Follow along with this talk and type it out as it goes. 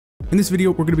In this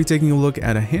video, we're going to be taking a look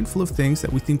at a handful of things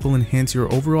that we think will enhance your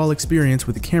overall experience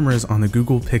with the cameras on the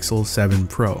Google Pixel 7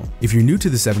 Pro. If you're new to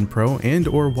the 7 Pro and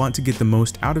or want to get the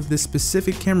most out of this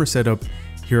specific camera setup,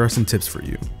 here are some tips for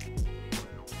you.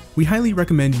 We highly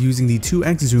recommend using the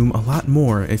 2x zoom a lot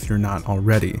more if you're not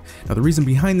already. Now the reason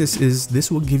behind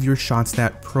this will give your shots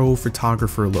that pro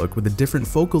photographer look with a different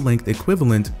focal length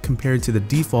equivalent compared to the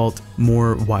default,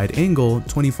 more wide angle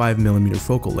 25mm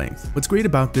focal length. What's great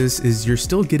about this is you're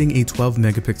still getting a 12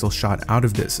 megapixel shot out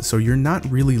of this, so you're not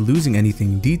really losing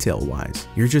anything detail wise.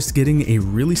 You're just getting a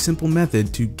really simple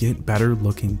method to get better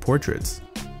looking portraits.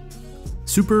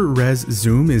 Super Res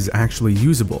Zoom is actually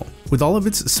usable. With all of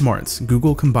its smarts,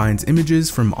 Google combines images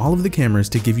from all of the cameras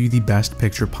to give you the best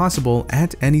picture possible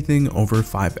at anything over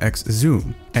 5x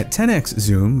zoom. At 10x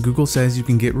zoom, Google says you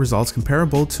can get results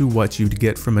comparable to what you'd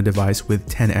get from a device with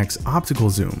 10x optical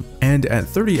zoom. And at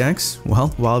 30x, well,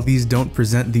 while these don't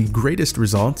present the greatest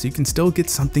results, you can still get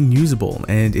something usable,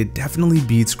 and it definitely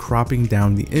beats cropping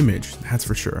down the image, that's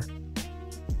for sure.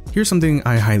 Here's something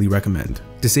I highly recommend: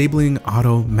 disabling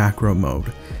auto macro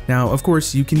mode. Now, of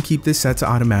course, you can keep this set to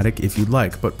automatic if you'd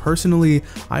like, but personally,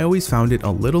 I always found it a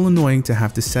little annoying to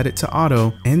have to set it to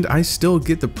auto, and I still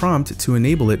get the prompt to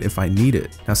enable it if I need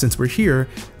it. Now, since we're here,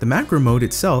 the macro mode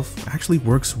itself actually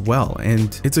works well,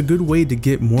 and it's a good way to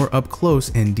get more up close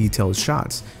and detailed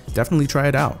shots. Definitely try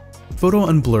it out. Photo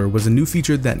Unblur was a new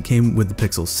feature that came with the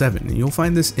Pixel 7. You'll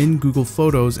find this in Google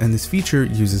Photos, and this feature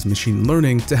uses machine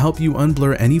learning to help you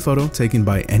unblur any photo taken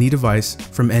by any device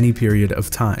from any period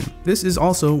of time. This is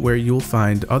also where you'll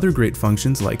find other great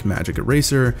functions like Magic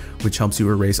Eraser, which helps you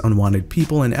erase unwanted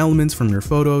people and elements from your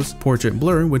photos, Portrait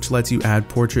Blur, which lets you add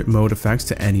portrait mode effects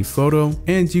to any photo,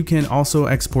 and you can also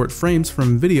export frames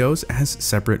from videos as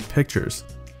separate pictures.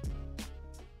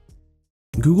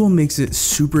 Google makes it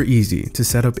super easy to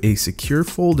set up a secure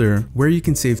folder where you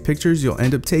can save pictures you'll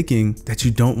end up taking that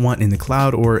you don't want in the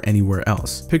cloud or anywhere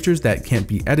else. Pictures that can't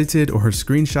be edited or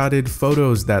screenshotted,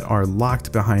 photos that are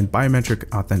locked behind biometric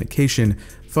authentication,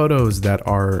 photos that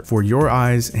are for your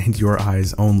eyes and your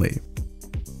eyes only.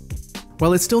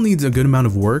 While it still needs a good amount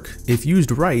of work, if used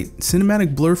right,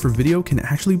 cinematic blur for video can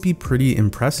actually be pretty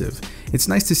impressive. It's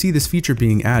nice to see this feature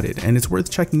being added, and it's worth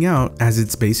checking out as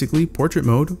it's basically portrait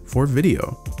mode for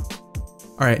video.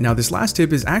 Alright, now this last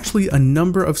tip is actually a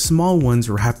number of small ones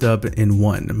wrapped up in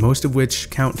one, most of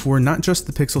which count for not just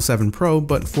the Pixel 7 Pro,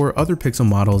 but for other Pixel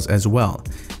models as well.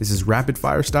 This is rapid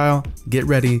fire style. Get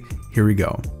ready, here we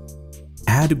go.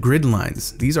 Add grid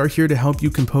lines. These are here to help you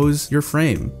compose your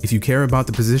frame. If you care about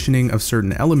the positioning of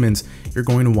certain elements, you're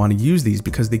going to want to use these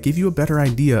because they give you a better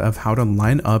idea of how to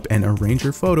line up and arrange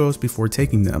your photos before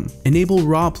taking them. Enable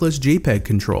RAW plus JPEG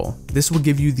control. This will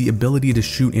give you the ability to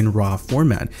shoot in RAW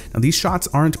format. Now these shots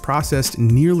aren't processed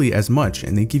nearly as much,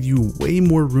 and they give you way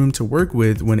more room to work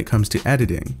with when it comes to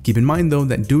editing. Keep in mind though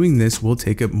that doing this will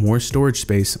take up more storage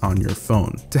space on your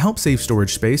phone. To help save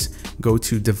storage space, go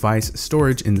to Device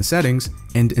Storage in the settings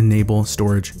and enable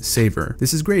Storage Saver.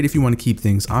 This is great if you want to keep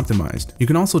things optimized. You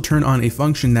can also turn on a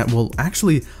function that will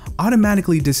actually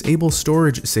automatically disable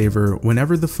Storage Saver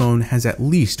whenever the phone has at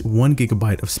least 1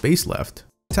 GB of space left.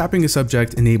 Tapping a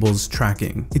subject enables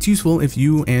tracking. It's useful if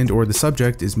you and or the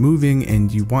subject is moving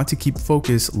and you want to keep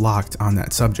focus locked on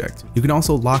that subject. You can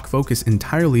also lock focus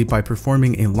entirely by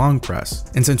performing a long press.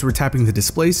 And since we're tapping the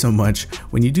display so much,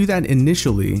 when you do that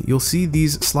initially, you'll see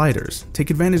these sliders.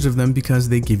 Take advantage of them because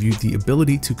they give you the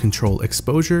ability to control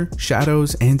exposure,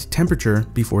 shadows, and temperature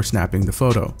before snapping the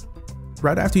photo.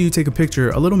 Right after you take a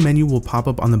picture, a little menu will pop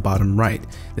up on the bottom right.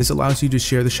 This allows you to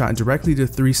share the shot directly to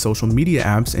 3 social media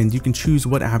apps, and you can choose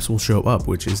what apps will show up,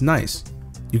 which is nice.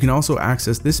 You can also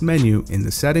access this menu in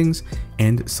the settings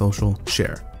and social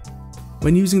share.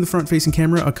 When using the front-facing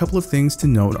camera, a couple of things to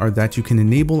note are that you can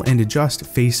enable and adjust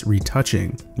face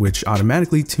retouching, which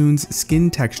automatically tunes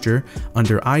skin texture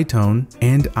under eye tone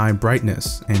and eye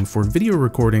brightness. And for video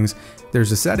recordings,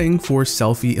 there's a setting for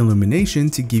selfie illumination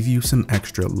to give you some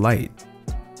extra light.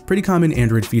 Pretty common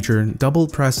Android feature, double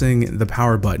pressing the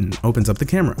power button opens up the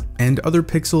camera. And other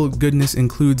Pixel goodness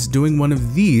includes doing one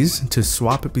of these to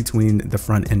swap between the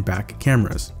front and back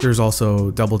cameras. There's also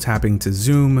double tapping to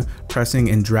zoom,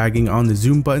 pressing and dragging on the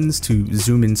zoom buttons to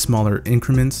zoom in smaller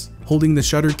increments, holding the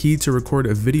shutter key to record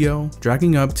a video,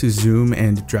 dragging up to zoom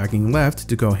and dragging left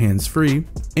to go hands-free,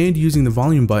 and using the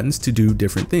volume buttons to do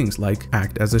different things like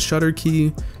act as a shutter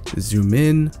key, to zoom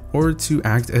in, or to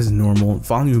act as normal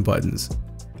volume buttons.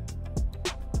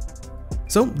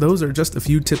 So those are just a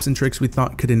few tips and tricks we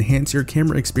thought could enhance your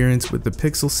camera experience with the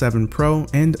Pixel 7 Pro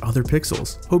and other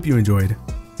Pixels. Hope you enjoyed.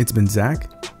 It's been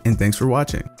Zach, and thanks for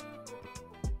watching.